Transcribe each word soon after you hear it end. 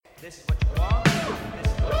This is what you want. This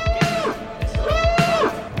is what you get. This is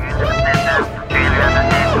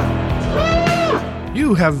what you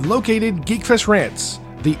You have located Geekfest Rants,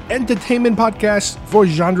 the entertainment podcast for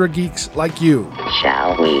genre geeks like you.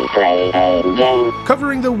 Shall we play a game?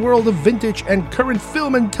 Covering the world of vintage and current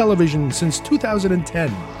film and television since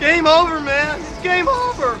 2010. Game over, man. It's game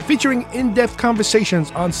over. Featuring in-depth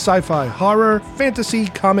conversations on sci-fi, horror, fantasy,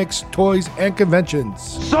 comics, toys, and conventions.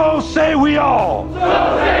 So say we all.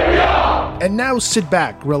 And now sit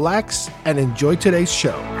back, relax, and enjoy today's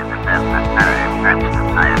show.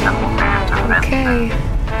 Okay,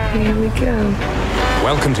 here we go.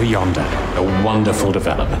 Welcome to Yonder, a wonderful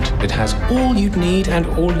development. It has all you'd need and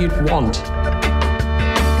all you'd want.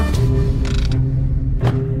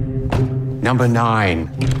 Number 9.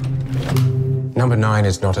 Number 9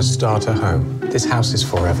 is not a starter home. This house is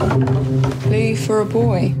forever. Lee for a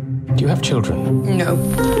boy? Do you have children? No.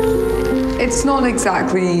 It's not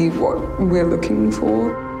exactly what we're looking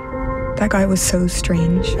for. That guy was so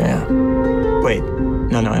strange. Yeah. Wait.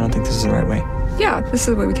 No, I don't think this is the right way. Yeah, this is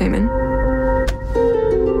the way we came in.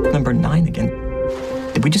 Number 9 again.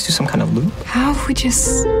 Did we just do some kind of loop? How have we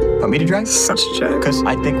just... Want me to drive? Such a joke. Because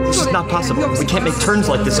I think this is not possible. We can't make turns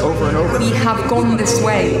like this over and over. We have gone this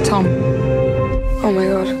way, Tom. Oh my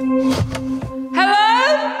god.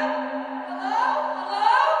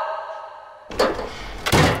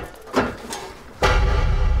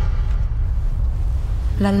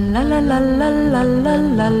 La la la la la la la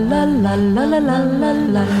la la la la la la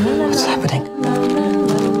la. What's happening?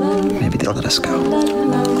 Maybe they'll let us go.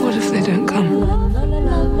 What if they don't come?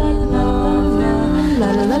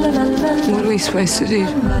 What are we supposed to do?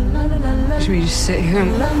 Should we just sit here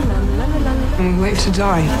and wait to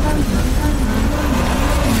die?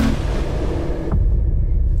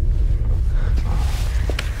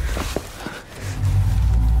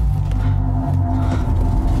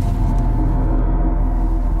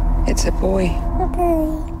 It's a boy.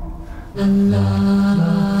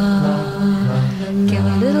 Give a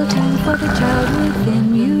little time for the child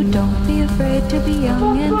within you. Don't be afraid to be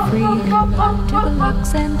young and free. Come on to the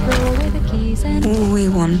locks and throw away the keys and All we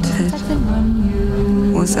wanted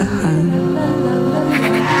was a home.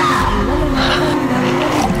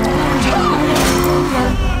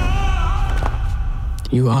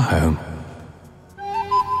 You are home.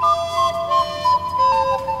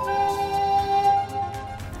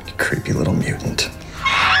 You creepy little mutant.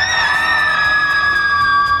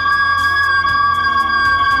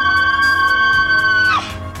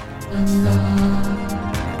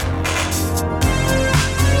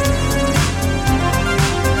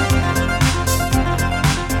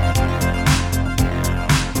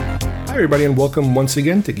 Hi everybody and welcome once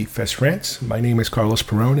again to Geekfest Rants. My name is Carlos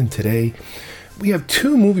Perone and today we have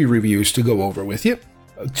two movie reviews to go over with you.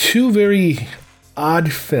 Two very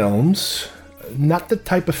odd films, not the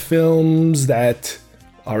type of films that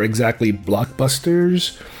are exactly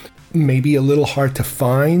blockbusters, maybe a little hard to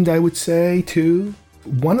find, I would say, too.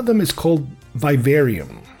 One of them is called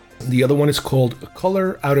Vivarium. The other one is called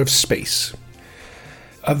Color Out of Space.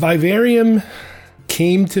 Vivarium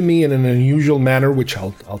came to me in an unusual manner, which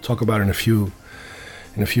I'll talk about in a few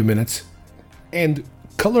minutes. And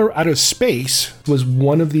Color Out of Space was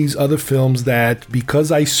one of these other films that, because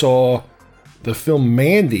I saw the film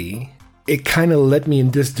Mandy, it kind of led me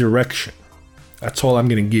in this direction. That's all I'm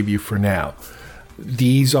going to give you for now.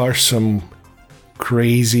 These are some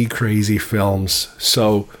crazy, crazy films.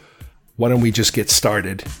 So why don't we just get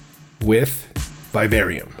started with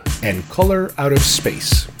Vivarium and Color Out of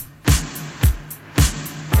Space.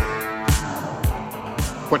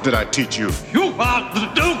 What did I teach you? You are the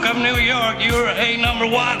Duke of New York. You're a number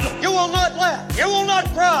one. You will not laugh. You will not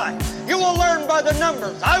cry. You will learn by the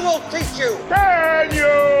numbers. I will teach you. Can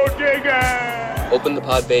you dig it? Open the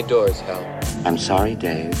pod bay doors, Hal. I'm sorry,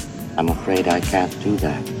 Dave. I'm afraid I can't do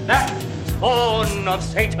that. That spawn of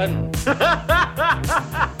Satan.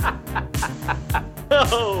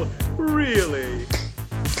 Oh, really?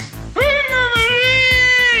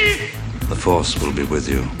 The Force will be with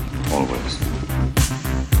you, always.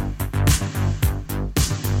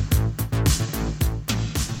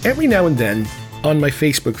 Every now and then, on my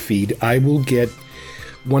Facebook feed, I will get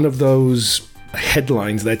one of those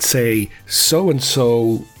headlines that say,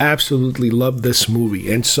 so-and-so absolutely loved this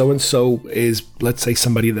movie, and so-and-so is, let's say,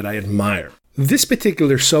 somebody that I admire. This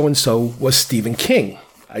particular so-and-so was Stephen King.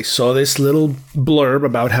 I saw this little blurb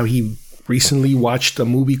about how he recently watched a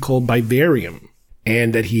movie called Vivarium,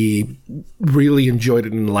 and that he really enjoyed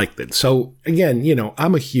it and liked it. So again,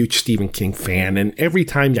 I'm a huge Stephen King fan, and every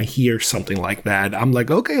time I hear something like that, I'm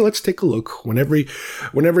like, okay, let's take a look. Whenever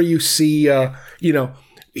you see,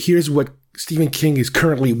 here's what Stephen King is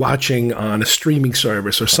currently watching on a streaming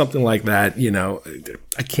service or something like that, you know,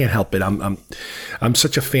 I can't help it. I'm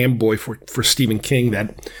such a fanboy for Stephen King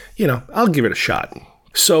that, you know, I'll give it a shot.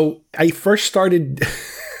 So I first started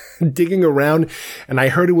digging around and I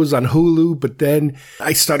heard it was on Hulu, but then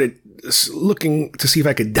I started looking to see if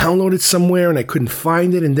I could download it somewhere and I couldn't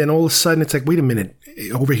find it. And then all of a sudden it's like, wait a minute,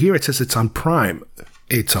 over here it says it's on Prime.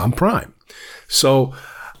 It's on Prime. So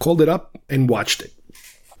I called it up and watched it.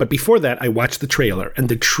 But before that, I watched the trailer, and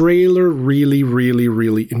the trailer really, really,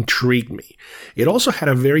 really intrigued me. It also had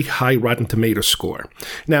a very high Rotten Tomatoes score.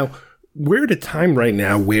 Now, we're at a time right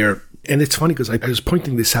now where, and it's funny because I was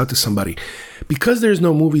pointing this out to somebody, because there's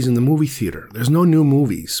no movies in the movie theater, there's no new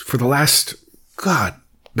movies. For the last,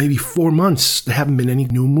 maybe 4 months, there haven't been any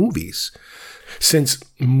new movies since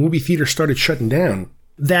movie theaters started shutting down,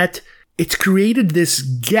 that it's created this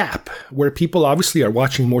gap where people obviously are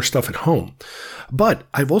watching more stuff at home. But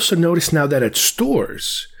I've also noticed now that at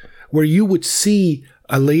stores where you would see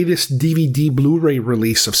a latest DVD Blu-ray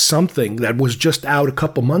release of something that was just out a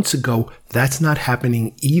couple months ago, that's not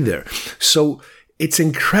happening either. So it's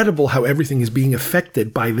incredible how everything is being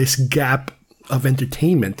affected by this gap of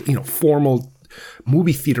entertainment, you know, formal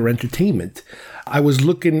movie theater entertainment. I was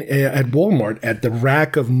looking at Walmart at the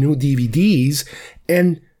rack of new DVDs,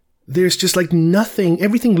 and there's just like nothing.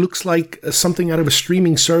 Everything looks like something out of a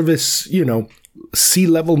streaming service, you know,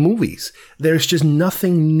 C-level movies. There's just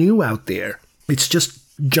nothing new out there. It's just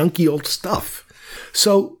junky old stuff.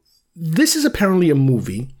 So this is apparently a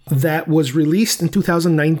movie that was released in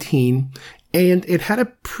 2019, and it had a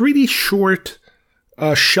pretty short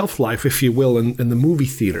shelf life, if you will, in the movie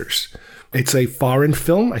theaters. It's a foreign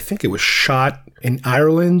film. I think it was shot in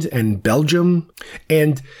Ireland and Belgium,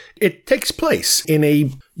 and it takes place in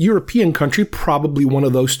a European country, probably one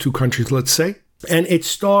of those two countries, let's say. And it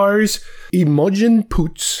stars Imogen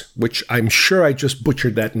Poots, which I'm sure I just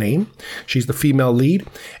butchered that name. She's the female lead.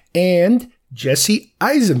 And Jesse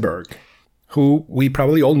Eisenberg, who we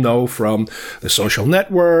probably all know from The Social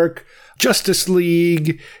Network, Justice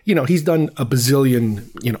League. You know, he's done a bazillion,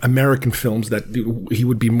 you know, American films that he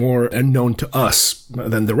would be more known to us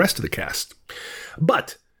than the rest of the cast.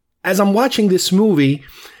 But as I'm watching this movie,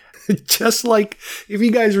 just like, if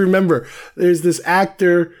you guys remember, there's this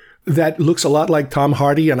actor that looks a lot like Tom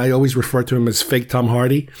Hardy, and I always refer to him as fake Tom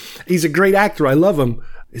Hardy. He's a great actor. I love him.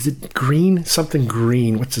 Is it Green? Something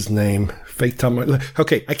Green. What's his name? Fake Tom.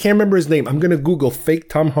 Okay, I can't remember his name. I'm going to Google fake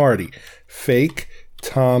Tom Hardy. Fake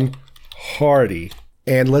Tom Hardy.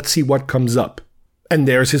 And let's see what comes up. And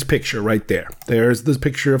there's his picture right there. There's the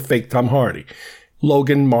picture of fake Tom Hardy.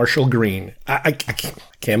 Logan Marshall Green. I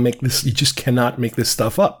can't make this. You just cannot make this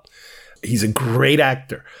stuff up. He's a great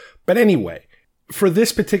actor. But anyway, for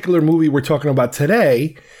this particular movie we're talking about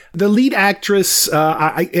today, the lead actress,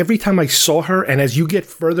 every time I saw her, and as you get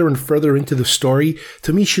further and further into the story,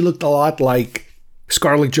 to me, she looked a lot like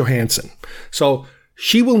Scarlett Johansson. So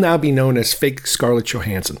she will now be known as fake Scarlett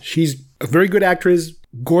Johansson. She's a very good actress,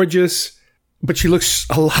 gorgeous, but she looks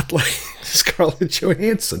a lot like Scarlett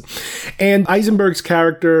Johansson. And Eisenberg's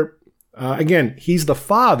character, again, he's the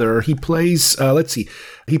father. He plays,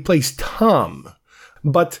 he plays Tom.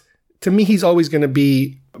 But to me, he's always going to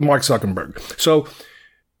be Mark Zuckerberg. So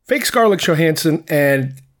fake Scarlett Johansson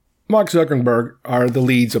and Mark Zuckerberg are the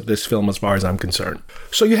leads of this film as far as I'm concerned.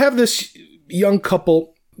 So you have this young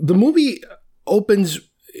couple. The movie opens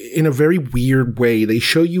in a very weird way. They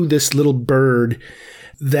show you this little bird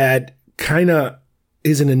that kind of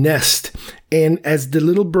is in a nest. And as the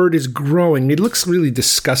little bird is growing, it looks really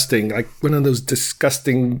disgusting, like one of those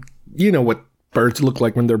disgusting, you know what birds look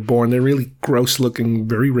like when they're born. They're really gross looking,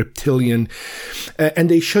 very reptilian. And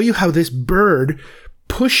they show you how this bird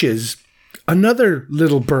pushes another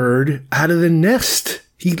little bird out of the nest.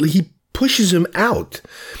 He pushes him out.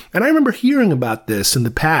 And I remember hearing about this in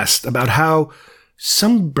the past, about how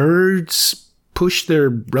some birds push their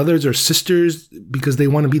brothers or sisters because they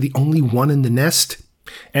want to be the only one in the nest.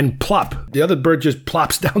 And plop, the other bird just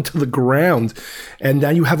plops down to the ground, and now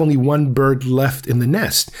you have only one bird left in the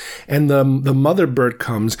nest. And the mother bird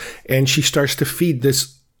comes, and she starts to feed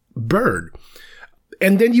this bird.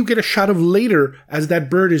 And then you get a shot of later, as that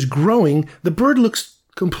bird is growing, the bird looks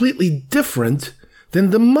completely different than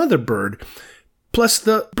the mother bird. Plus,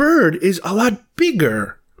 the bird is a lot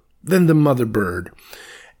bigger than the mother bird.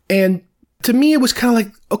 And to me, it was kind of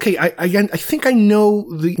like, okay, I think I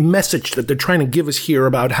know the message that they're trying to give us here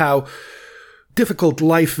about how difficult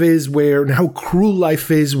life is, and how cruel life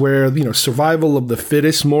is, where, you know, survival of the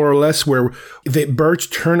fittest, more or less, where the birds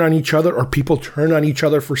turn on each other or people turn on each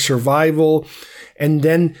other for survival. And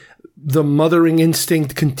then the mothering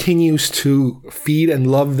instinct continues to feed and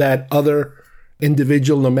love that other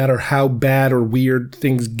individual, no matter how bad or weird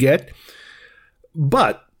things get.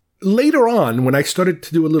 But later on, when I started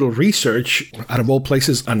to do a little research, out of all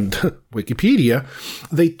places on Wikipedia,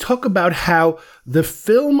 they talk about how the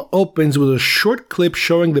film opens with a short clip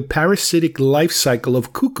showing the parasitic life cycle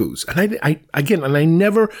of cuckoos. And I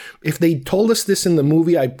never, if they told us this in the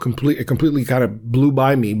movie, it completely kind of blew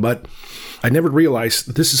by me, but I never realized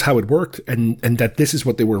that this is how it worked and that this is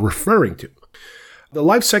what they were referring to. The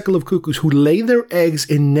life cycle of cuckoos who lay their eggs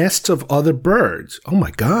in nests of other birds. Oh my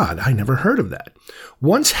God, I never heard of that.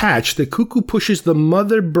 Once hatched, the cuckoo pushes the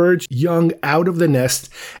mother bird's young out of the nest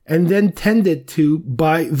and then tended to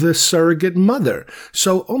by the surrogate mother.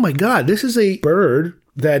 So, oh my God, this is a bird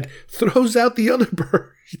that throws out the other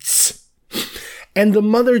birds. And the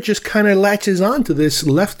mother just kind of latches onto this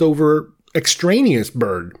leftover extraneous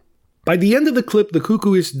bird. By the end of the clip, the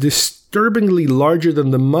cuckoo is disturbingly larger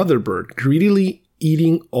than the mother bird, greedily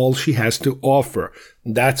eating all she has to offer.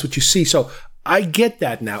 That's what you see. So I get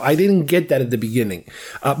that now. I didn't get that at the beginning.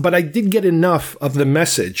 But I did get enough of the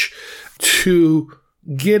message to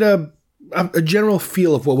get a general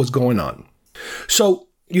feel of what was going on. So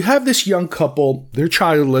you have this young couple. They're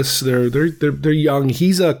childless. They're young.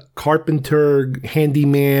 He's a carpenter,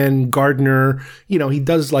 handyman, gardener. You know, he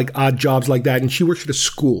does like odd jobs like that. And she works at a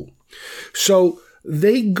school. So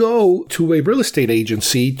they go to a real estate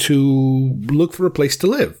agency to look for a place to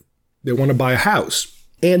live. They want to buy a house.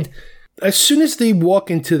 And as soon as they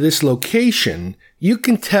walk into this location, you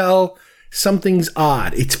can tell something's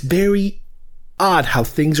odd. It's very odd how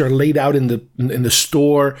things are laid out in the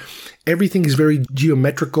store. Everything is very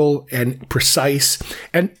geometrical and precise.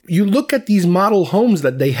 And you look at these model homes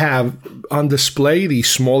that they have on display, these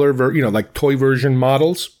smaller, like toy version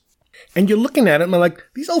models. And you're looking at them and like,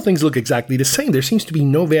 these old things look exactly the same. There seems to be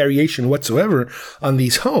no variation whatsoever on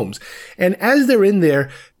these homes. And as they're in there,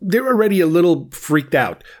 they're already a little freaked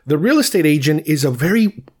out. The real estate agent is a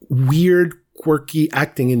very weird, quirky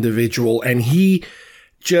acting individual. And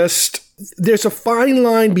there's a fine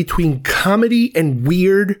line between comedy and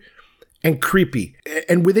weird and creepy.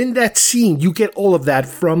 And within that scene, you get all of that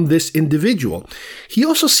from this individual. He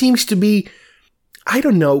also seems to be, I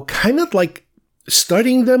don't know, kind of like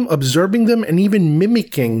studying them, observing them, and even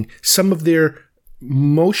mimicking some of their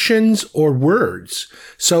motions or words.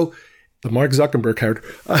 So the Mark Zuckerberg character.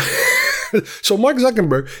 So Mark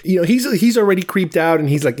Zuckerberg, he's already creeped out, and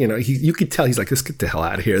he's like, you could tell he's like, let's get the hell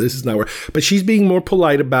out of here. This is not where. But she's being more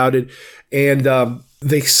polite about it, and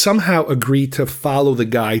they somehow agree to follow the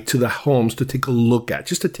guy to the homes to take a look at,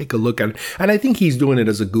 just to take a look at it. And I think he's doing it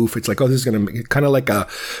as a goof. It's like, oh, this is going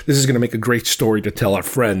to make a great story to tell our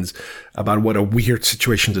friends about what a weird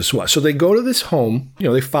situation this was. So they go to this home,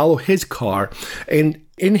 they follow his car, and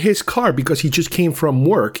in his car, because he just came from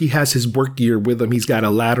work, he has his work gear with him. He's got a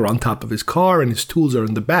ladder on top of his car, and his tools are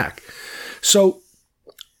in the back. So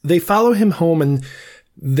they follow him home, and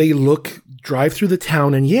they drive through the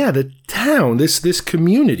town, and the town, this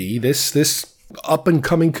community, this up and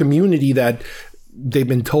coming community that they've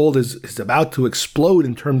been told is about to explode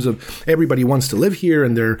in terms of everybody wants to live here,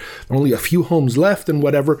 and there are only a few homes left and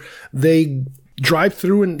whatever. They drive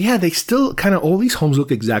through, and they still kind of, all these homes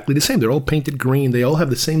look exactly the same. They're all painted green. They all have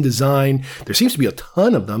the same design. There seems to be a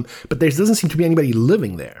ton of them, but there doesn't seem to be anybody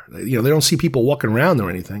living there. They don't see people walking around or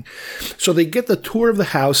anything. So they get the tour of the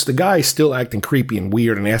house. The guy is still acting creepy and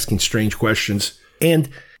weird and asking strange questions. And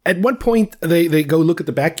at one point, they go look at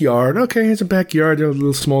the backyard. Okay, here's a backyard, a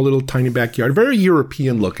little tiny backyard. Very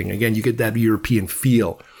European looking. Again, you get that European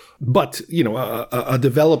feel. But, a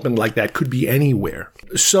development like that could be anywhere.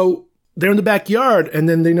 So they're in the backyard, and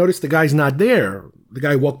then they notice the guy's not there. The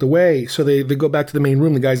guy walked away, so they go back to the main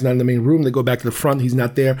room. The guy's not in the main room. They go back to the front. He's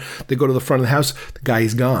not there. They go to the front of the house. The guy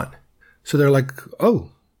is gone. So they're like, oh,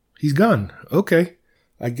 he's gone. Okay.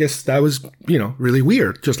 I guess that was, really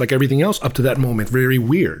weird. Just like everything else up to that moment. Very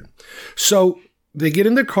weird. So they get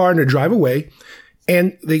in their car and they drive away,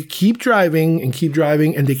 and they keep driving,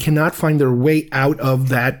 and they cannot find their way out of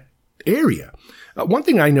that area. One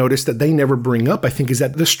thing I noticed that they never bring up, I think, is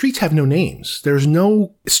that the streets have no names. There's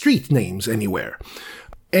no street names anywhere.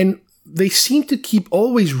 And they seem to keep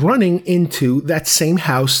always running into that same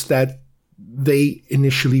house that they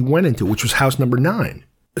initially went into, which was house number 9.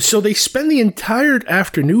 So they spend the entire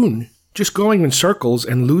afternoon just going in circles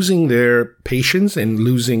and losing their patience and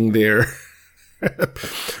losing their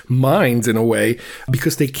minds in a way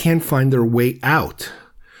because they can't find their way out.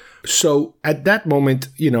 So at that moment,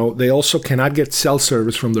 they also cannot get cell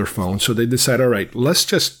service from their phone. So they decide, all right, let's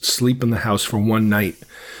just sleep in the house for one night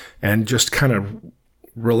and just kind of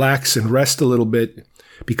relax and rest a little bit,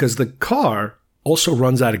 because the car also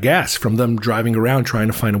runs out of gas from them driving around trying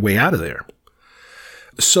to find a way out of there.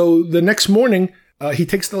 So the next morning, he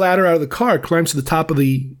takes the ladder out of the car, climbs to the top of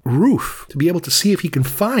the roof to be able to see if he can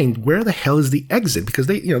find where the hell is the exit, because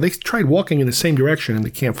they tried walking in the same direction and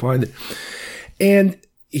they can't find it. And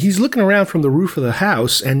he's looking around from the roof of the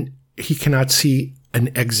house and he cannot see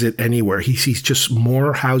an exit anywhere. He sees just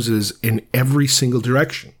more houses in every single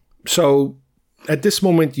direction. So at this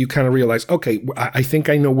moment, you kind of realize, okay, I think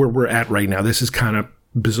I know where we're at right now. This is kind of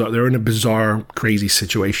bizarre. They're in a bizarre, crazy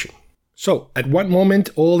situation. So at one moment,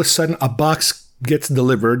 all of a sudden, a box gets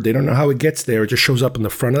delivered. They don't know how it gets there. It just shows up in the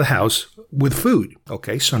front of the house with food.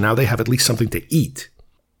 Okay, so now they have at least something to eat.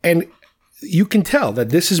 And you can tell that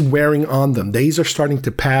this is wearing on them. Days are starting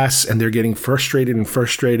to pass and they're getting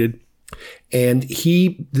frustrated. And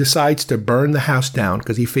he decides to burn the house down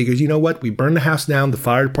because he figures, you know what? We burn the house down. The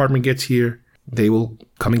fire department gets here. They will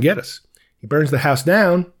come and get us. He burns the house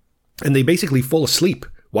down and they basically fall asleep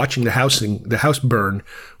watching the house burn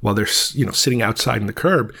while they're, sitting outside in the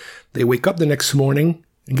curb. They wake up the next morning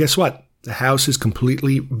and guess what? The house is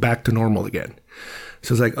completely back to normal again.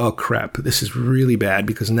 So it's like, oh crap, this is really bad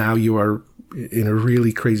because now you are in a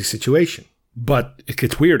really crazy situation. But it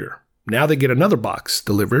gets weirder. Now they get another box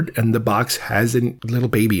delivered and the box has a little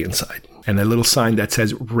baby inside and a little sign that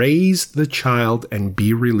says, raise the child and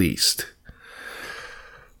be released.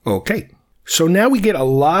 Okay. So now we get a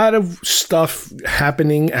lot of stuff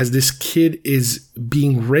happening as this kid is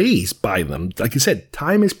being raised by them. Like I said,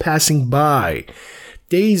 time is passing by.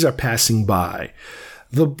 Days are passing by.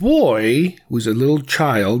 The boy, who's a little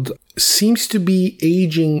child, seems to be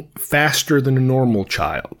aging faster than a normal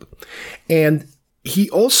child. And he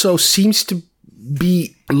also seems to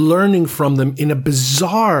be learning from them in a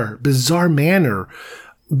bizarre manner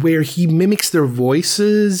where he mimics their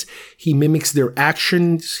voices, he mimics their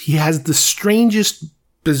actions. He has the strangest,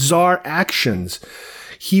 bizarre actions.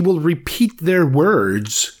 He will repeat their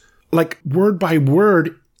words, like word by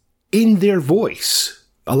word, in their voice.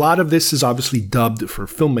 A lot of this is obviously dubbed for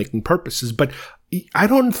filmmaking purposes, but I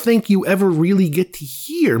don't think you ever really get to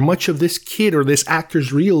hear much of this kid or this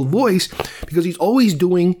actor's real voice because he's always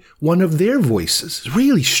doing one of their voices. It's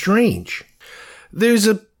really strange. There's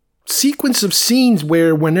a sequence of scenes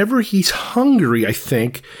where whenever he's hungry, I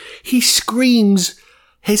think, he screams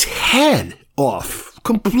his head off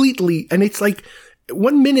completely. And it's like,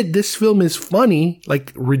 1 minute this film is funny,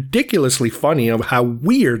 like ridiculously funny of how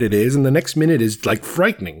weird it is. And the next minute is like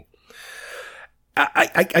frightening.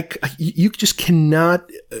 You just cannot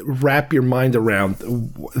wrap your mind around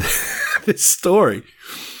this story.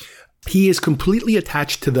 He is completely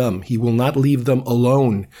attached to them. He will not leave them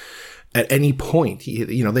alone at any point.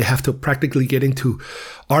 They have to practically get into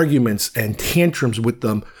arguments and tantrums with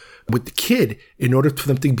the kid in order for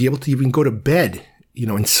them to be able to even go to bed,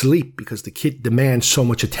 and sleep because the kid demands so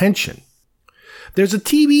much attention. There's a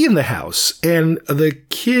TV in the house and the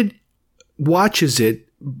kid watches it,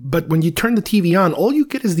 but when you turn the TV on, all you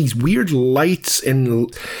get is these weird lights and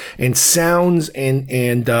sounds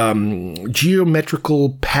and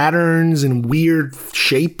geometrical patterns and weird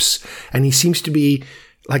shapes, and he seems to be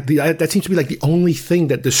that seems to be like the only thing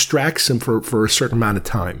that distracts him for a certain amount of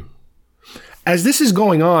time. As this is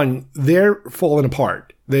going on, they're falling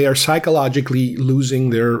apart. They are psychologically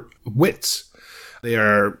losing their wits. They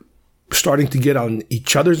are starting to get on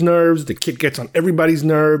each other's nerves. The kid gets on everybody's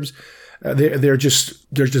nerves. They're just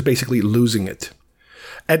basically losing it.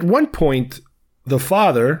 At one point, the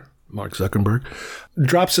father, Mark Zuckerberg,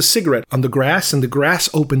 drops a cigarette on the grass, and the grass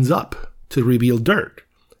opens up to reveal dirt.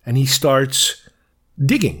 And he starts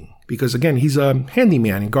digging because, again, he's a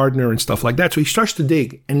handyman and gardener and stuff like that. So he starts to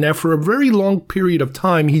dig. And now for a very long period of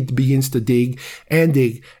time, he begins to dig and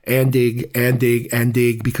dig and dig and dig and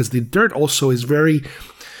dig because the dirt also is very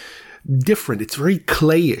different. It's very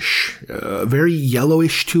clayish, very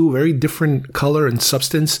yellowish too, very different color and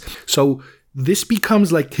substance. So this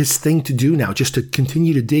becomes like his thing to do now, just to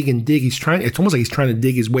continue to dig and dig. It's almost like he's trying to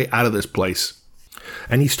dig his way out of this place.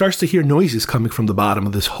 And he starts to hear noises coming from the bottom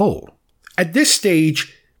of this hole. At this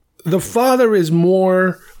stage, the father is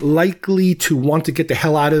more likely to want to get the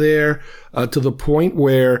hell out of there to the point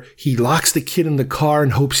where he locks the kid in the car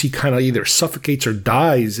and hopes he kind of either suffocates or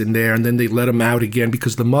dies in there, and then they let him out again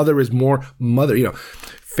because the mother is more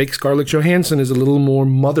fake Scarlett Johansson is a little more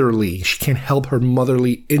motherly. She can't help her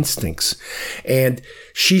motherly instincts. And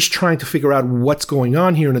she's trying to figure out what's going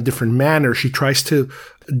on here in a different manner. She tries to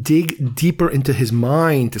dig deeper into his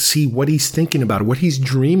mind to see what he's thinking about, what he's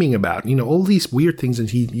dreaming about, all these weird things. And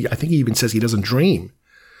I think he even says he doesn't dream.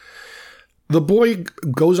 The boy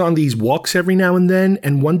goes on these walks every now and then.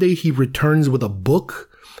 And one day he returns with a book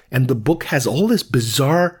And the book has all this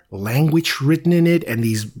bizarre language written in it and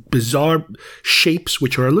these bizarre shapes,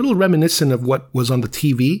 which are a little reminiscent of what was on the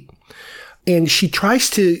TV. And she tries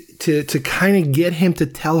to kind of get him to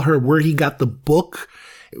tell her where he got the book.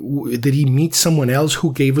 Did he meet someone else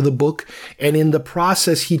who gave her the book? And in the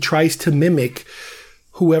process, he tries to mimic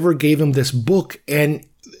whoever gave him this book. And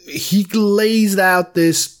he lays out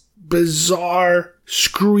this bizarre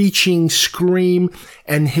screeching scream,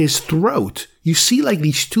 and his throat, you see like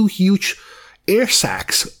these two huge air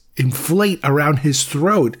sacs inflate around his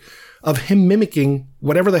throat of him mimicking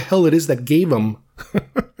whatever the hell it is that gave him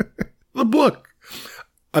the book.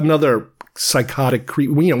 Another psychotic creep.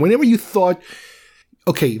 Whenever you thought,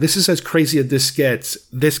 okay, this is as crazy as this gets,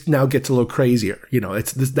 this now gets a little crazier.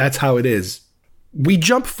 That's how it is. We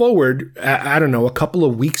jump forward, I don't know, a couple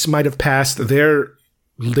of weeks might have passed.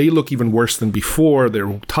 They look even worse than before.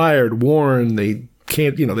 They're tired, worn. They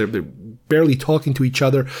can't, they're barely talking to each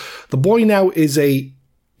other. The boy now is a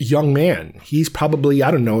young man. He's probably,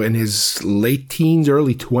 I don't know, in his late teens,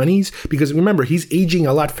 early 20s. Because remember, he's aging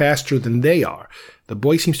a lot faster than they are. The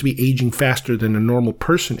boy seems to be aging faster than a normal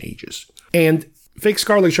person ages. And fake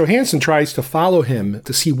Scarlett Johansson tries to follow him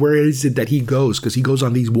to see where is it that he goes, because he goes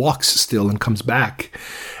on these walks still and comes back.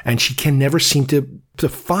 And she can never seem to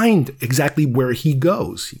find exactly where he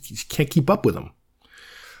goes. He can't keep up with him.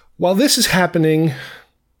 While this is happening,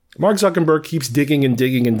 Mark Zuckerberg keeps digging and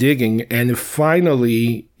digging and digging, and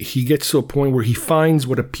finally he gets to a point where he finds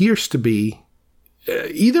what appears to be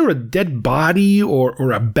either a dead body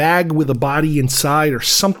or a bag with a body inside or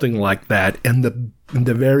something like that in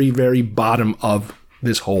the very, very bottom of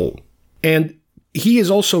this hole. And he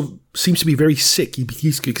is also seems to be very sick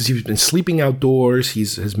because he's been sleeping outdoors.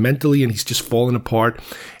 He's mentally, and he's just fallen apart.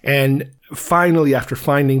 And finally, after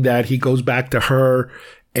finding that, he goes back to her,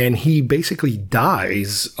 and he basically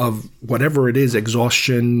dies of whatever it is,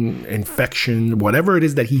 exhaustion, infection, whatever it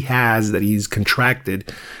is that he has that he's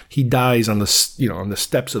contracted. He dies on the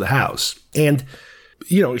steps of the house. And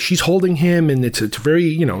she's holding him, and it's a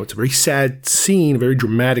very sad scene, a very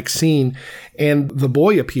dramatic scene. And the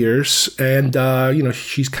boy appears, and,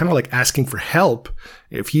 she's kind of like asking for help,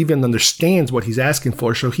 if he even understands what he's asking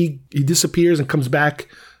for. So he disappears and comes back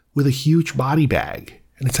with a huge body bag.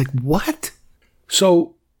 And it's like, what?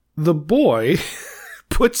 So the boy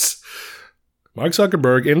puts Mark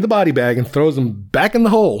Zuckerberg in the body bag and throws him back in the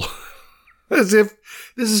hole. As if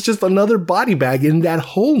this is just another body bag in that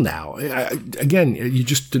hole now. Again, you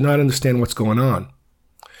just do not understand what's going on.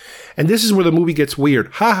 And this is where the movie gets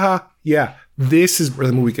weird. Yeah, this is where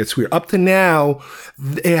the movie gets weird. Up to now,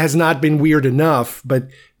 it has not been weird enough, but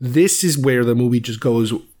this is where the movie just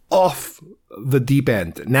goes off the deep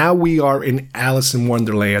end. Now we are in Alice in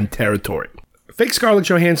Wonderland territory. Fake Scarlett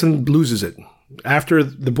Johansson loses it. After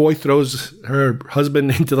the boy throws her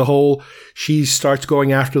husband into the hole, she starts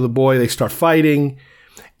going after the boy. They start fighting.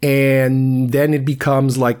 And then it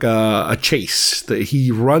becomes like a chase. He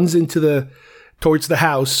runs towards the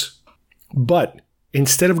house, but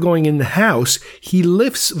instead of going in the house, he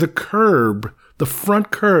lifts the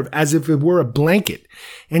front curb, as if it were a blanket,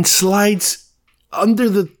 and slides under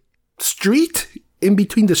the street, in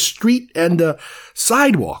between the street and the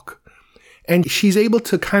sidewalk. And she's able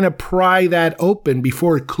to kind of pry that open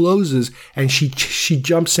before it closes, and she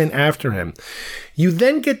jumps in after him. You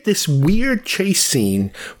then get this weird chase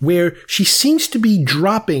scene where she seems to be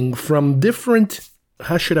dropping from different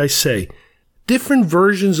versions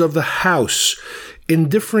of the house in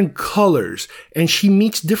different colors, and she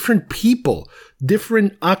meets different people,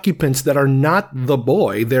 different occupants that are not the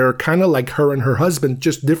boy. They're kind of like her and her husband,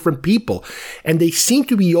 just different people. And they seem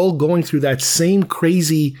to be all going through that same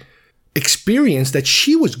crazy experience that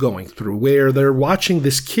she was going through, where they're watching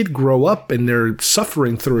this kid grow up and they're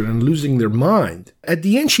suffering through it and losing their mind. At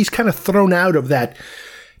the end, she's kind of thrown out of that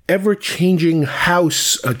ever-changing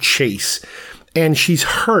house chase, and she's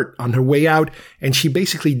hurt on her way out, and she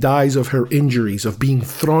basically dies of her injuries, of being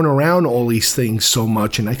thrown around all these things so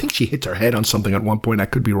much. And I think she hits her head on something at one point. I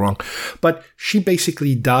could be wrong. But she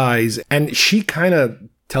basically dies, and she kind of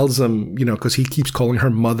tells him, because he keeps calling her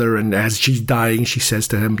mother, and as she's dying, she says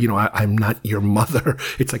to him, I'm not your mother.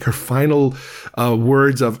 It's like her final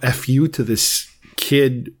words of F you to this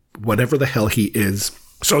kid, whatever the hell he is.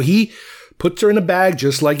 So he puts her in a bag,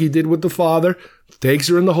 just like he did with the father, takes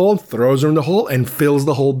her in the hole, throws her in the hole, and fills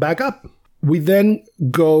the hole back up. We then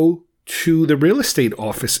go to the real estate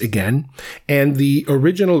office again, and the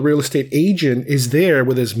original real estate agent is there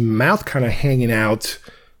with his mouth kind of hanging out.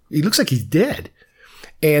 He looks like he's dead.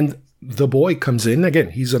 And the boy comes in. Again,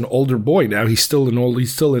 he's an older boy now. He's still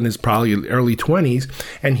in his probably early 20s.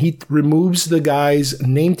 And he removes the guy's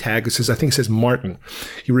name tag. I think it says Martin.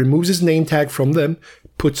 He removes his name tag from them,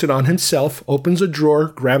 puts it on himself, opens a drawer,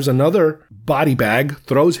 grabs another body bag,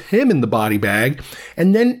 throws him in the body bag,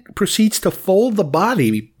 and then proceeds to fold the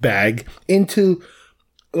body bag into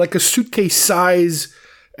like a suitcase size.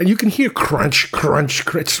 And you can hear crunch, crunch,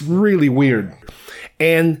 crunch. It's really weird.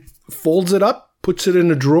 And folds it up, puts it in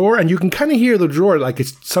a drawer, and you can kind of hear the drawer like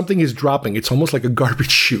something is dropping. It's almost like a garbage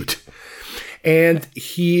chute. And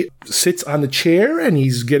he sits on the chair and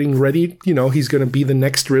he's getting ready. He's going to be the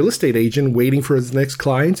next real estate agent waiting for his next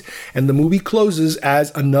clients. And the movie closes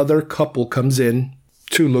as another couple comes in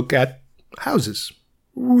to look at houses.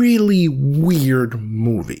 Really weird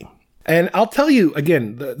movie. And I'll tell you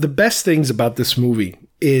again, the best things about this movie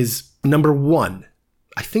is, number one,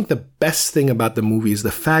 I think the best thing about the movie is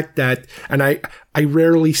the fact that, and I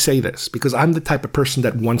rarely say this because I'm the type of person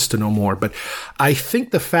that wants to know more, but I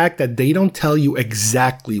think the fact that they don't tell you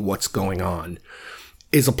exactly what's going on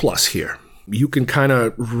is a plus here. You can kind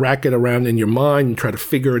of rack it around in your mind and try to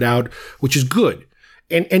figure it out, which is good.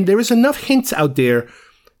 And there is enough hints out there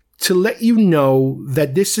to let you know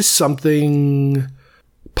that this is something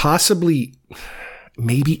possibly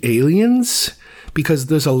maybe aliens, because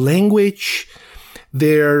there's a language.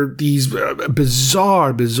 There are these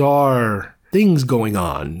bizarre things going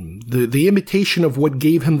on. The imitation of what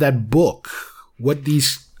gave him that book, what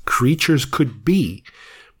these creatures could be.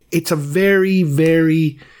 It's a very,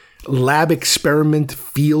 very lab experiment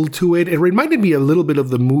feel to it. It reminded me a little bit of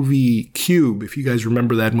the movie Cube, if you guys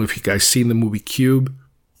remember that movie, if you guys seen the movie Cube,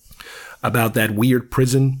 about that weird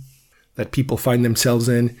prison that people find themselves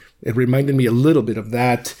in. It reminded me a little bit of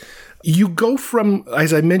that. You go from,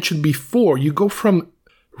 as I mentioned before, you go from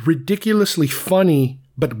ridiculously funny,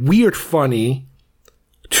 but weird funny,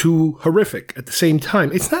 to horrific at the same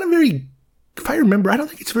time. It's not a very, if I remember, I don't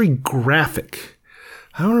think it's very graphic.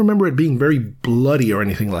 I don't remember it being very bloody or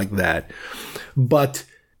anything like that. But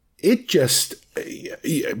it just,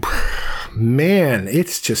 man,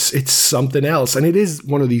 it's something else. And it is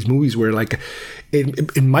one of these movies where, like,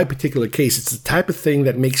 in my particular case, it's the type of thing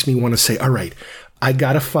that makes me want to say, all right, I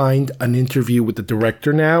got to find an interview with the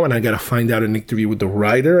director now, and I got to find out an interview with the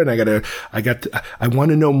writer, and I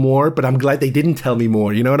want to know more, but I'm glad they didn't tell me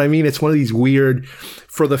more. You know what I mean? It's one of these weird,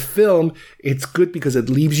 for the film, it's good because it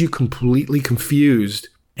leaves you completely confused,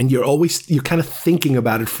 and you're kind of thinking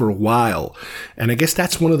about it for a while. And I guess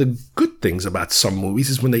that's one of the good things about some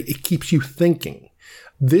movies is when it keeps you thinking.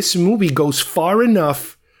 This movie goes far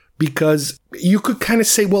enough because you could kind of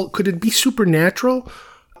say, well, could it be supernatural?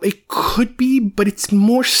 It could be, but it's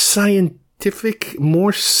more scientific,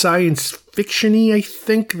 more science fiction-y, I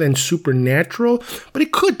think, than supernatural. But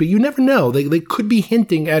it could be. You never know. They could be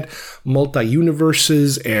hinting at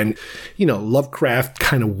multi-universes and, Lovecraft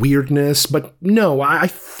kind of weirdness. But no, I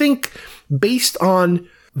think based on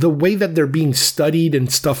the way that they're being studied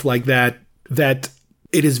and stuff like that, that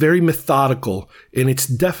it is very methodical, and it's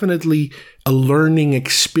definitely a learning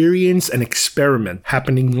experience and experiment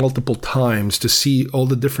happening multiple times to see all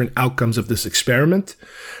the different outcomes of this experiment.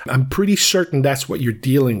 I'm pretty certain that's what you're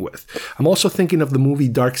dealing with. I'm also thinking of the movie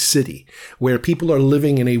Dark City, where people are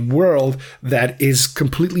living in a world that is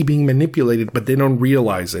completely being manipulated, but they don't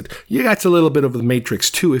realize it. Yeah, that's a little bit of the Matrix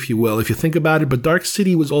too, if you will, if you think about it. But Dark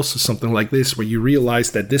City was also something like this, where you realize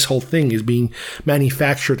that this whole thing is being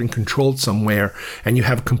manufactured and controlled somewhere, and you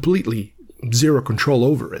have completely zero control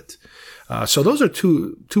over it. So those are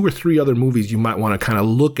two or three other movies you might want to kind of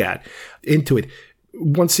look at into it.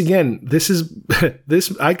 Once again,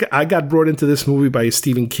 I got brought into this movie by a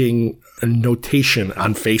Stephen King notation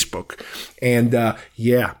on Facebook, and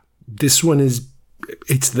this one it's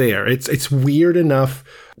there. It's weird enough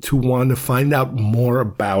to want to find out more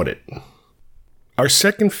about it. Our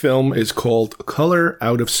second film is called Color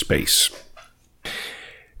Out of Space.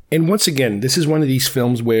 And once again, this is one of these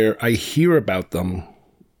films where I hear about them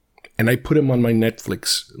and I put them on my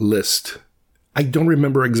Netflix list. I don't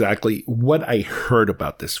remember exactly what I heard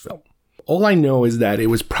about this film. All I know is that it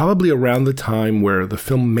was probably around the time where the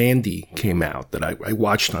film Mandy came out that I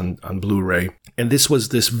watched on Blu-ray. And this was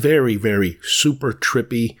this very, very super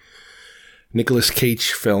trippy Nicolas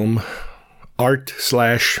Cage film,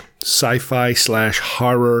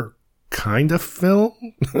 art/sci-fi/horror kind of film,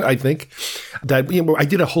 I think. That I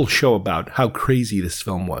did a whole show about how crazy this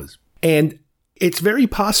film was. And it's very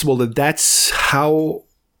possible that that's how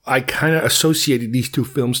I kind of associated these two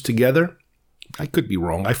films together. I could be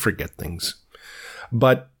wrong. I forget things.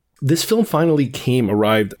 But this film finally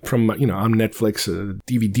arrived from, on Netflix. A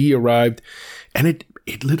DVD arrived, and it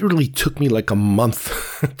it literally took me like a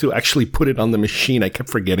month to actually put it on the machine. I kept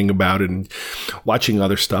forgetting about it and watching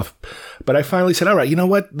other stuff. But I finally said, all right, you know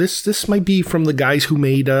what? This might be from the guys who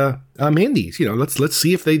made Mandy's. You know, let's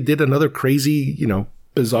see if they did another crazy, you know,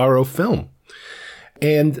 bizarro film.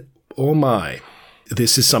 And oh my,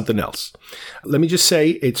 this is something else. Let me just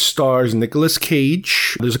say it stars Nicolas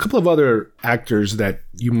Cage. There's a couple of other actors that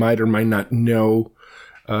you might or might not know.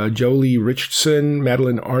 Jolie Richardson,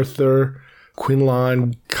 Madeline Arthur,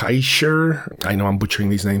 Quinlan Kaisher. I know I'm butchering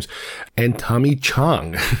these names. And Tommy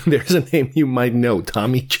Chong. There's a name you might know,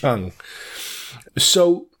 Tommy Chong.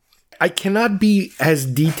 So I cannot be as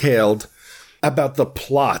detailed about the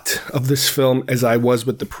plot of this film as I was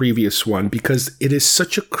with the previous one, because it is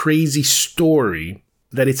such a crazy story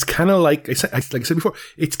that it's kind of like I said before,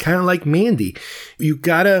 it's kind of like Mandy. You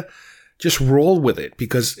gotta just roll with it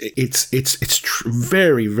because it's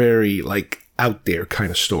very, very like out there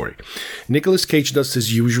kind of story. Nicolas Cage does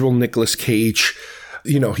his usual Nicolas Cage.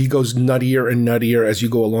 You know, he goes nuttier and nuttier as you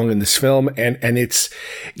go along in this film. And it's,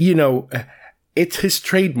 you know, it's his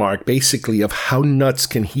trademark, basically, of how nuts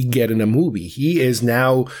can he get in a movie. He is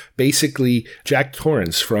now basically Jack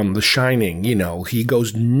Torrance from The Shining. You know, he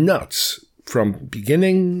goes nuts from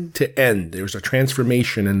beginning to end. There's a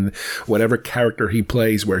transformation in whatever character he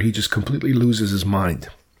plays where he just completely loses his mind.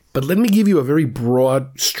 But let me give you a very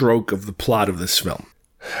broad stroke of the plot of this film.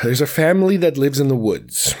 There's a family that lives in the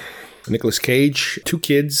woods. Nicolas Cage, 2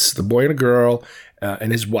 kids, the boy and a girl,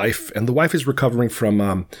 and his wife. And the wife is recovering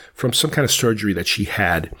from some kind of surgery that she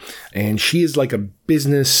had. And she is like a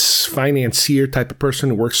business financier type of person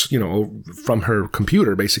who works, you know, from her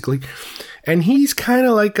computer, basically. And he's kind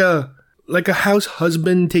of like a house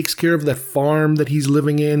husband, takes care of that farm that he's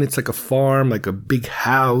living in. It's like a farm, like a big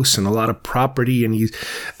house and a lot of property. And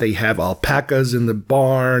they have alpacas in the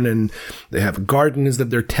barn and they have gardens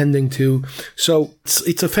that they're tending to. So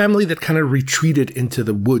it's a family that kind of retreated into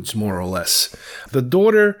the woods, more or less. The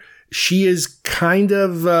daughter, she is kind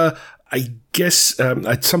of, I guess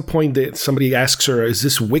at some point somebody asks her, is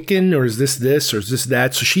this Wiccan or is this or is this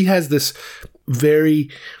that? So she has this very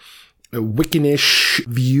Wiccanish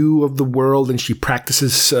view of the world, and she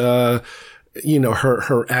practices, you know,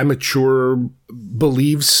 her amateur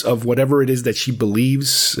beliefs of whatever it is that she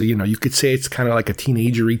believes. You know, you could say it's kind of like a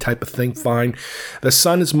teenagery type of thing. Fine. The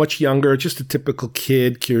son is much younger, just a typical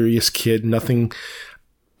kid, curious kid, nothing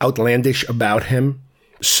outlandish about him.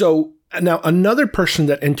 So now another person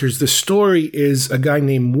that enters the story is a guy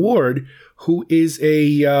named Ward, who is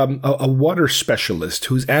a water specialist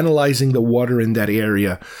who's analyzing the water in that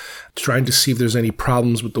area, trying to see if there's any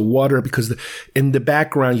problems with the water, because in the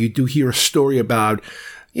background you do hear a story about,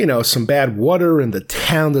 you know, some bad water and the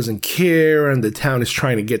town doesn't care and the town is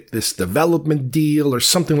trying to get this development deal or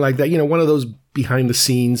something like that. You know, one of those behind the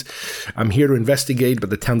scenes, I'm here to investigate, but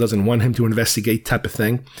the town doesn't want him to investigate type of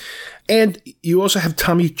thing. And you also have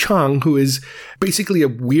Tommy Chong, who is basically a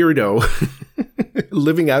weirdo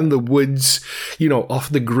living out in the woods, you know, off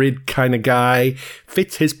the grid kind of guy,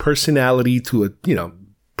 fits his personality to a, you know,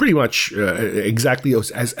 pretty much exactly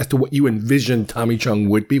as to what you envision Tommy Chong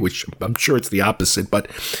would be, which I'm sure it's the opposite. But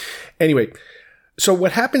anyway, so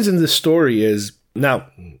what happens in this story is, now,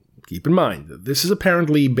 keep in mind, this is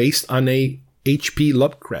apparently based on a H.P.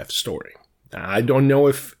 Lovecraft story. I don't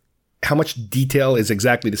know how much detail is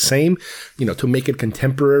exactly the same, you know, to make it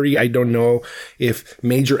contemporary. I don't know if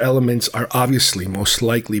major elements are obviously most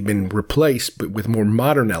likely been replaced but with more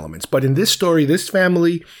modern elements. But in this story, this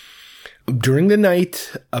family, during the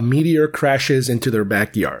night, a meteor crashes into their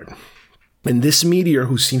backyard. And this meteor,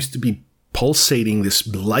 who seems to be pulsating this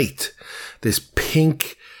light, this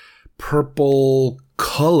pink, purple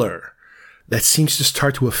color that seems to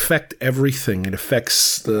start to affect everything. It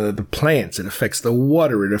affects the plants, it affects the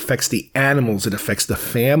water, it affects the animals, it affects the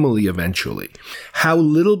family eventually. How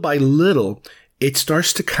little by little, it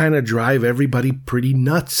starts to kind of drive everybody pretty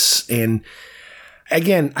nuts. And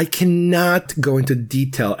again, I cannot go into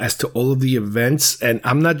detail as to all of the events, and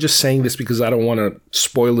I'm not just saying this because I don't want to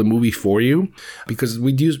spoil the movie for you, because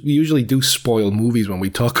we usually do spoil movies when we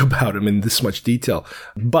talk about them in this much detail.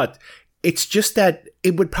 But it's just that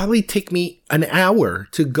it would probably take me an hour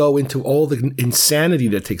to go into all the insanity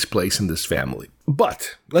that takes place in this family.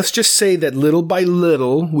 But let's just say that little by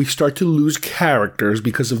little, we start to lose characters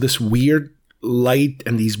because of this weird light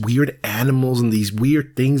and these weird animals and these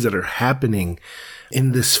weird things that are happening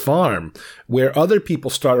in this farm, where other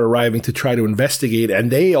people start arriving to try to investigate,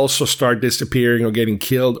 and they also start disappearing or getting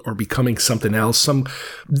killed or becoming something else.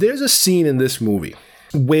 There's a scene in this movie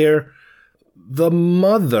where the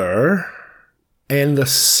mother and the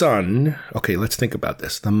son, okay, let's think about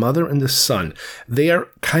this. The mother and the son, they are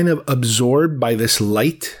kind of absorbed by this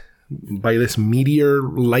light, by this meteor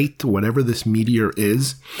light, whatever this meteor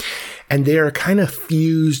is, and they are kind of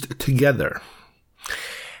fused together.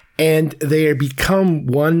 And they become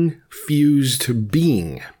one fused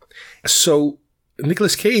being. So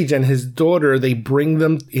Nicolas Cage and his daughter, they bring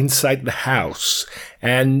them inside the house,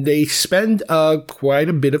 and they spend quite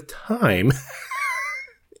a bit of time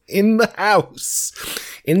in the house,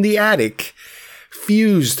 in the attic,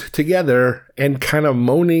 fused together and kind of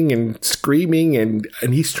moaning and screaming, and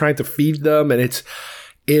he's trying to feed them, and it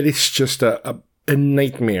is just a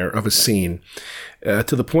nightmare of a scene.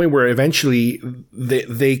 To the point where eventually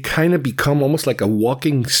they kind of become almost like a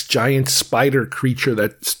walking giant spider creature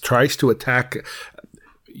that tries to attack.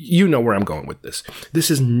 You know where I'm going with this.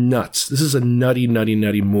 This is nuts. This is a nutty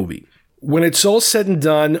movie. When it's all said and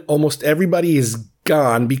done, almost everybody is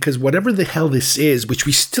gone because whatever the hell this is, which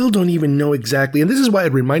we still don't even know exactly, and this is why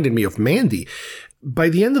it reminded me of Mandy. By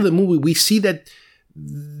the end of the movie, we see that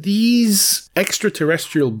these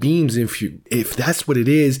extraterrestrial beings, if that's what it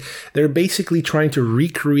is, they're basically trying to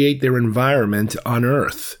recreate their environment on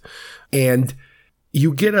Earth. And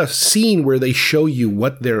you get a scene where they show you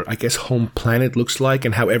what their, I guess, home planet looks like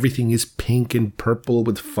and how everything is pink and purple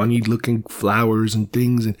with funny looking flowers and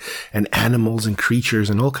things and animals and creatures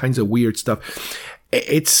and all kinds of weird stuff.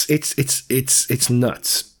 It's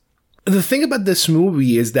nuts. The thing about this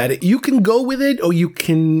movie is that you can go with it or you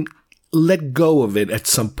can let go of it at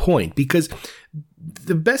some point, because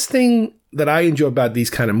the best thing that I enjoy about these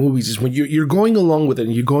kind of movies is when you're going along with it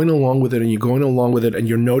and you're going along with it and you're going along with it and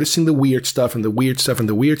you're noticing the weird stuff and the weird stuff and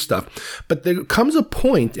the weird stuff. But there comes a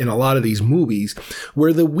point in a lot of these movies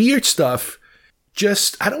where the weird stuff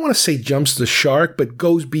just, I don't want to say jumps the shark, but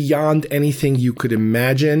goes beyond anything you could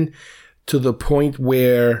imagine to the point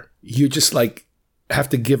where you just like have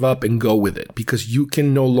to give up and go with it because you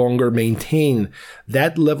can no longer maintain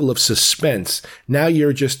that level of suspense. Now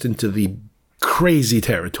you're just into the crazy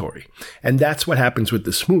territory. And that's what happens with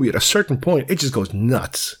this movie. At a certain point, it just goes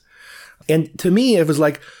nuts. And to me, it was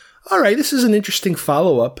like, all right, this is an interesting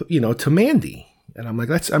follow-up, to Mandy. And I'm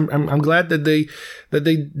like, I'm glad that they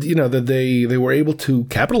were able to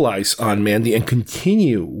capitalize on Mandy and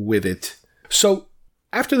continue with it. So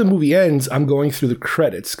after the movie ends, I'm going through the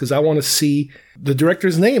credits because I want to see the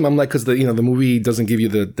director's name. I'm like, because the movie doesn't give you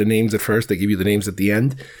the names at first; they give you the names at the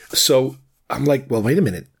end. So I'm like, well, wait a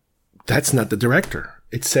minute, that's not the director.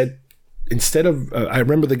 It said instead of I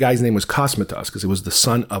remember the guy's name was Cosmatos because it was the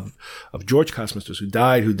son of George Cosmatos who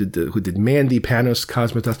died, who did Mandy, Panos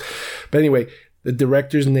Cosmatos. But anyway, the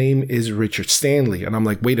director's name is Richard Stanley, and I'm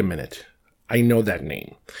like, wait a minute, I know that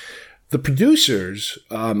name. The producers,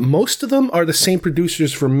 most of them are the same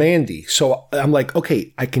producers for Mandy. So I'm like,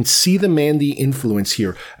 okay, I can see the Mandy influence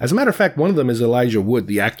here. As a matter of fact, one of them is Elijah Wood,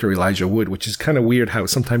 the actor Elijah Wood, which is kind of weird how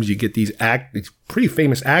sometimes you get these pretty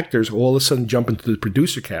famous actors who all of a sudden jump into the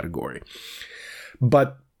producer category.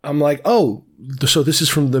 But I'm like, oh, so this is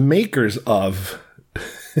from the makers of,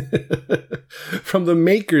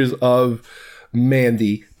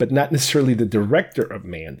 Mandy, but not necessarily the director of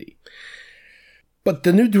Mandy. But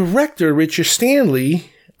the new director, Richard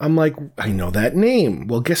Stanley, I'm like, I know that name.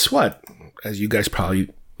 Well, guess what? As you guys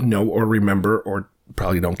probably know or remember or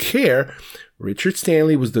probably don't care, Richard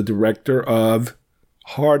Stanley was the director of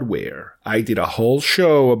Hardware. I did a whole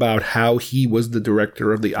show about how he was the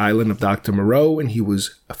director of The Island of Dr. Moreau, and he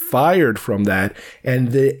was fired from that,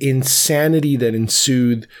 and the insanity that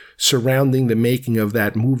ensued surrounding the making of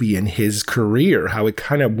that movie and his career, how it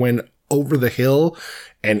kind of went over the hill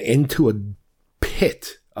and into a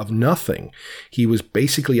pit of nothing. He was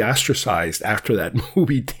basically ostracized after that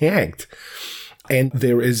movie tanked. And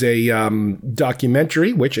there is a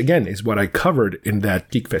documentary, which again is what I covered in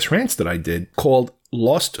that Geekfest Rants that I did, called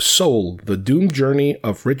Lost Soul, The Doomed Journey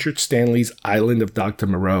of Richard Stanley's Island of Dr.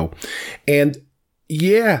 Moreau. And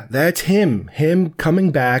yeah, that's him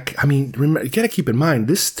coming back. I mean, remember, you got to keep in mind,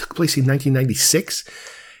 this took place in 1996.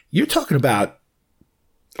 You're talking about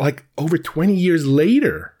like over 20 years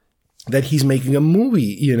later that he's making a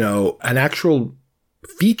movie, an actual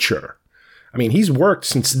feature. I mean, he's worked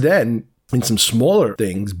since then in some smaller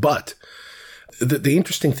things, but the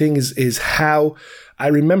interesting thing is how I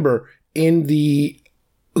remember in the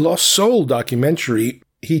Lost Soul documentary,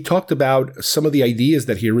 he talked about some of the ideas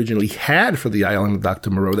that he originally had for the Island of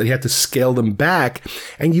Dr. Moreau, that he had to scale them back.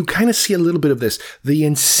 And you kind of see a little bit of this, the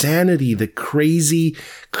insanity, the crazy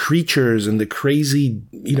creatures and the crazy,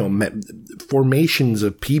 formations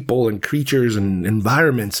of people and creatures and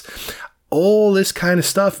environments. All this kind of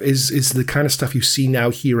stuff is the kind of stuff you see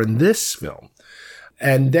now here in this film.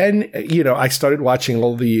 And then, I started watching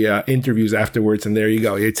all the interviews afterwards, and there you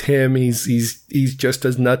go. It's him. He's just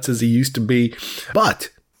as nuts as he used to be. But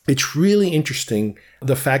it's really interesting,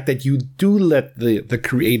 the fact that you do let the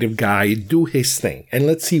creative guy do his thing, and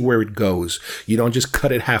let's see where it goes. You don't just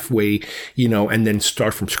cut it halfway, and then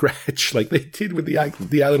start from scratch like they did with the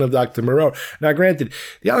Island of Dr. Moreau. Now, granted,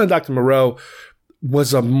 the Island of Dr. Moreau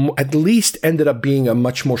was at least ended up being a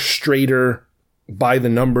much more straighter, by the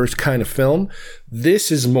numbers kind of film.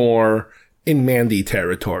 This is more in Mandy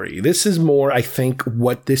territory. This is more, I think,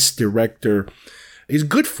 what this director is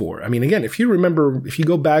good for. I mean, again, if you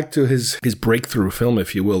go back to his breakthrough film,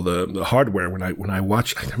 if you will, the Hardware, when I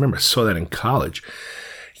watched, I remember I saw that in college.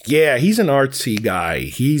 Yeah, he's an artsy guy.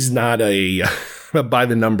 He's not a by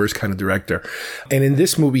the numbers kind of director. And in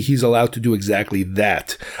this movie, he's allowed to do exactly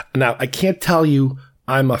that. Now, I can't tell you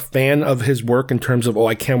I'm a fan of his work in terms of,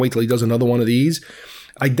 I can't wait till he does another one of these.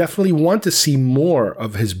 I definitely want to see more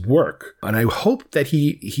of his work. And I hope that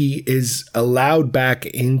he is allowed back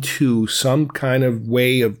into some kind of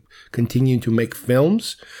way of continuing to make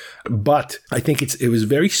films. But I think it was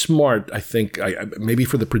very smart, I think, maybe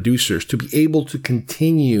for the producers, to be able to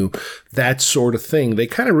continue that sort of thing. They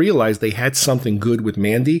kind of realized they had something good with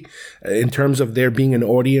Mandy in terms of there being an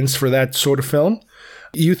audience for that sort of film.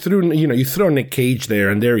 You throw Nick Cage there,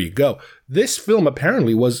 and there you go. This film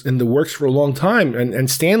apparently was in the works for a long time,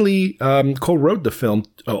 and Stanley co-wrote the film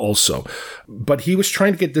also. But he was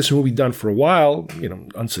trying to get this movie done for a while,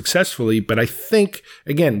 unsuccessfully. But I think,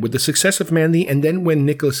 again, with the success of Mandy, and then when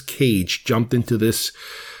Nicolas Cage jumped into this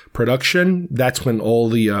production, that's when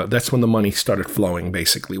that's when the money started flowing,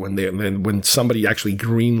 basically, when somebody actually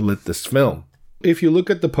greenlit this film. If you look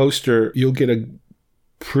at the poster, you'll get a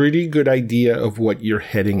pretty good idea of what you're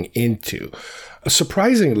heading into.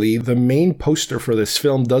 Surprisingly, the main poster for this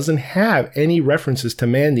film doesn't have any references to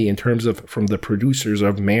Mandy in terms of from the producers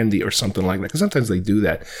of Mandy or something like that, because sometimes they do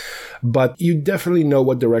that. But you definitely know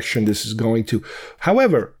what direction this is going to.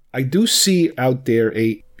 However, I do see out there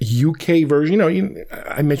a UK version.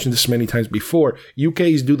 I mentioned this many times before.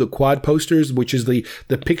 UKs do the quad posters, which is the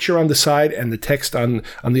picture on the side and the text on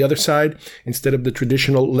the other side. Instead of the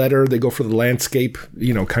traditional letter, they go for the landscape,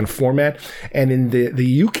 kind of format. And in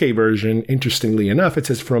the UK version, interestingly enough, it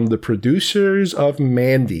says from the producers of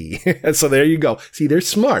Mandy. So there you go. See, they're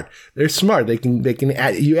smart. They're smart. They can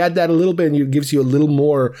add that a little bit, and it gives you a little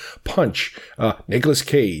more punch. Nicolas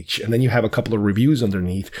Cage, and then you have a couple of reviews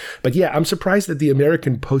underneath. But yeah, I'm surprised that the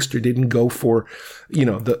American poster didn't go for,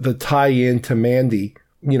 the tie-in to Mandy,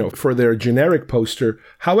 for their generic poster.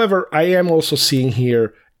 However, I am also seeing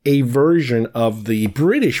here a version of the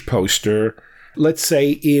British poster, let's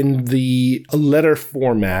say in the letter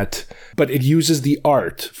format, but it uses the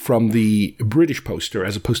art from the British poster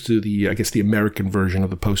as opposed to the American version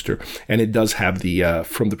of the poster. And it does have the,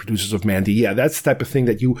 from the producers of Mandy. Yeah, that's the type of thing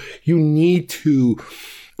that you need to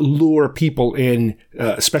lure people in,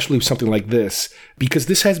 especially with something like this, because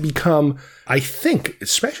this has become, I think,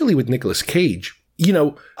 especially with Nicolas Cage,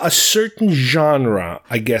 a certain genre,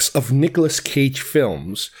 I guess, of Nicolas Cage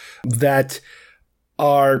films that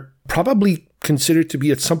are probably considered to be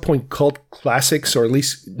at some point cult classics, or at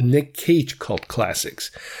least Nick Cage cult classics,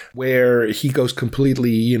 where he goes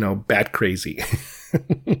completely, bat crazy,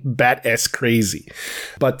 bat-esque crazy.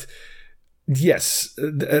 But yes,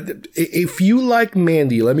 if you like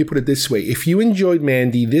Mandy, let me put it this way. If you enjoyed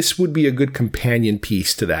Mandy, this would be a good companion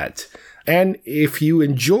piece to that. And if you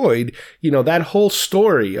enjoyed, that whole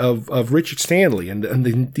story of Richard Stanley and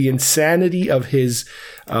the insanity of his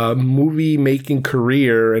movie-making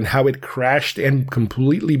career and how it crashed and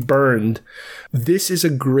completely burned, this is a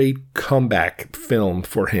great comeback film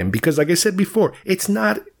for him. Because like I said before, it's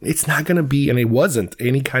not going to be, and it wasn't,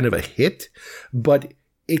 any kind of a hit, but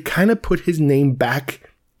it kind of put his name back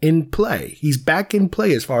in play. He's back in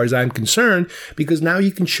play as far as I'm concerned, because now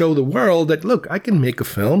you can show the world that, look, I can make a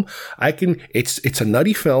film. It's a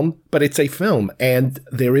nutty film, but it's a film, and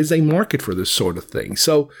there is a market for this sort of thing.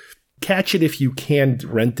 So catch it if you can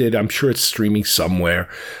rent it. I'm sure it's streaming somewhere.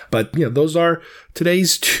 But, those are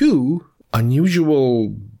today's two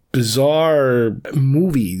unusual, bizarre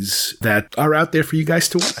movies that are out there for you guys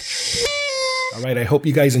to watch. All right, I hope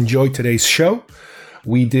you guys enjoyed today's show.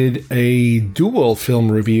 We did a dual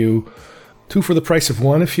film review, two for the price of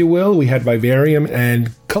one, if you will. We had Vivarium and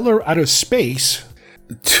Color Out of Space,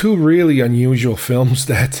 two really unusual films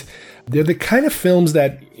that they're the kind of films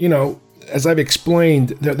that, as I've explained,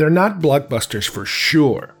 they're not blockbusters for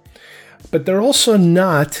sure, but they're also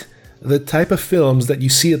not the type of films that you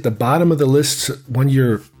see at the bottom of the list once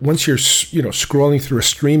you're scrolling through a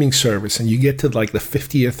streaming service and you get to like the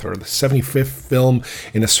 50th or the 75th film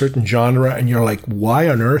in a certain genre and you're like, why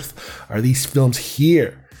on earth are these films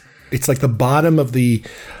here? It's like the bottom of the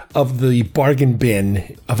bargain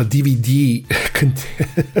bin of a DVD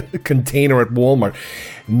container at Walmart.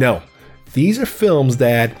 No, these are films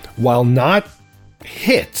that, while not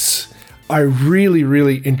hits, are really,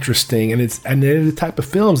 really interesting, and they're the type of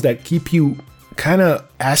films that keep you kind of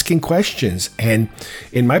asking questions. And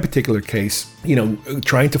in my particular case,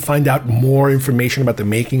 trying to find out more information about the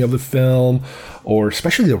making of the film, or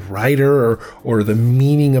especially the writer, or the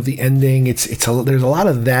meaning of the ending. There's a lot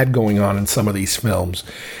of that going on in some of these films.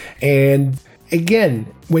 And again,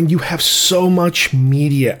 when you have so much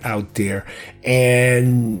media out there,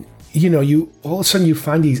 and you all of a sudden you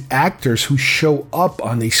find these actors who show up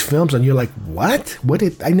on these films and you're like, what?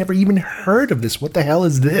 I never even heard of this. What the hell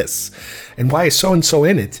is this? And why is so-and-so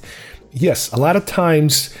in it? Yes, a lot of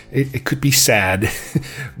times it could be sad,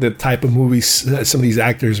 the type of movies some of these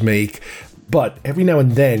actors make. But every now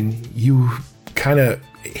and then you kind of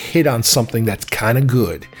hit on something that's kind of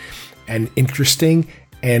good and interesting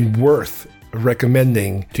and worth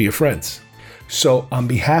recommending to your friends. So on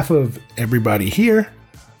behalf of everybody here,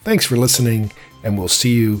 thanks for listening, and we'll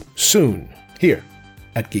see you soon here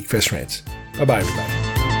at Geekfest Rants. Bye-bye, everybody.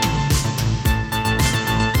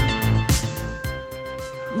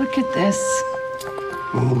 Look at this.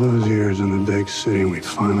 All those years in the big city, we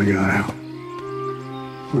finally got out.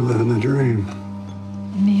 We're living the dream.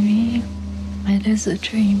 Maybe it is a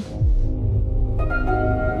dream.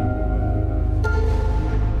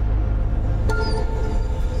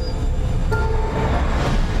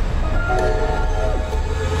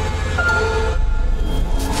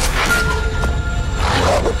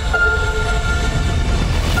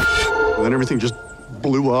 Then everything just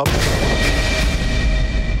blew up.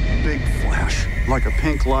 Big flash, like a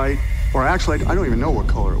pink light. Or actually, I don't even know what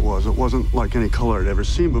color it was. It wasn't like any color I'd ever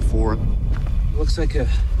seen before. Looks like a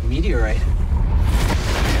meteorite.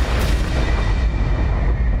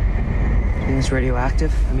 And it's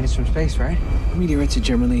radioactive? I mean, it's from space, right? Meteorites are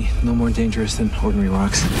generally no more dangerous than ordinary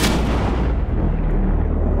rocks.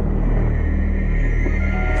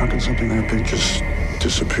 How can something that big just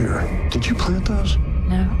disappear? Did you plant those?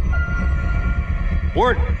 No.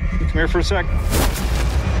 Ward, come here for a sec.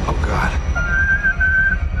 Oh, God.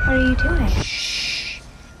 What are you doing? Shh.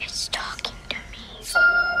 It's talking to me.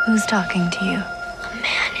 Who's talking to you? A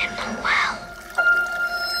man in the well.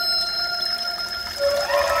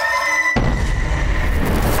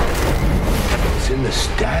 It's in the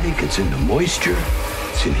static, it's in the moisture.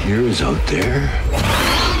 It's in here, it's out there.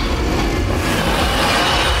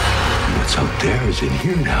 And what's out there is in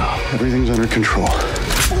here now. Everything's under control.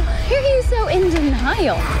 Why are you so in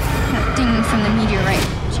denial? That ding from the meteorite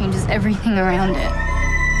changes everything around it.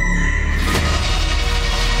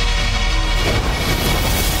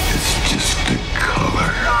 It's just the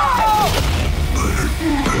color. But it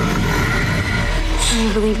burns. Do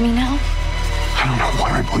you believe me now? I don't know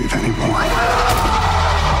what I believe anymore.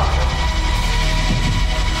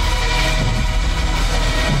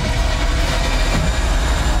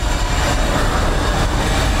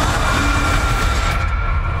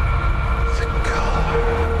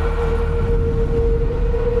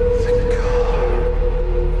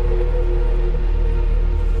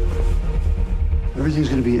 Everything's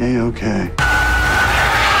gonna be A-okay.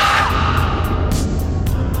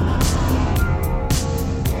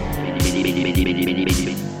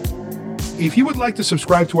 If you would like to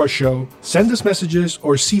subscribe to our show, send us messages,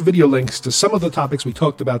 or see video links to some of the topics we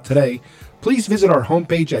talked about today, please visit our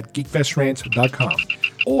homepage at geekfestrants.com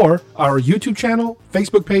or our YouTube channel,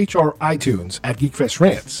 Facebook page, or iTunes at Geekfest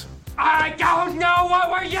Rants. I don't know what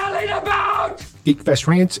we're yelling about! Geekfest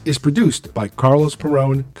Rants is produced by Carlos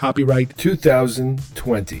Perone, copyright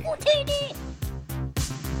 2020.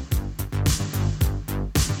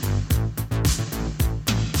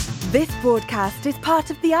 This broadcast is part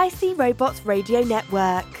of the IC Robots Radio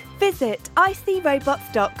Network. Visit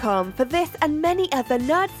icrobots.com for this and many other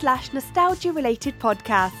nerd/nostalgia related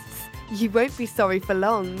podcasts. You won't be sorry for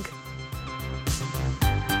long.